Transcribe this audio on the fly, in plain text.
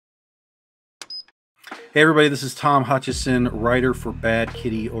Hey everybody, this is Tom Hutchison, writer for Bad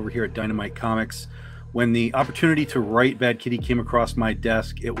Kitty over here at Dynamite Comics. When the opportunity to write Bad Kitty came across my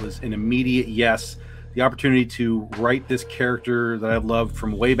desk, it was an immediate yes. The opportunity to write this character that I loved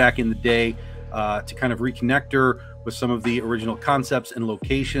from way back in the day, to kind of reconnect her with some of the original concepts and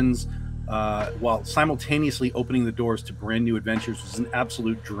locations, while simultaneously opening the doors to brand new adventures was an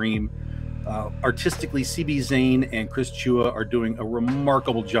absolute dream. Artistically, CB Zane and Chris Chua are doing a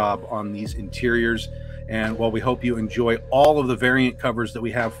remarkable job on these interiors. And while we hope you enjoy all of the variant covers that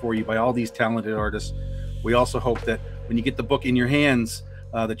we have for you by all these talented artists, we also hope that when you get the book in your hands,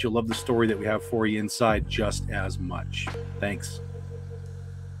 that you'll love the story that we have for you inside just as much. Thanks.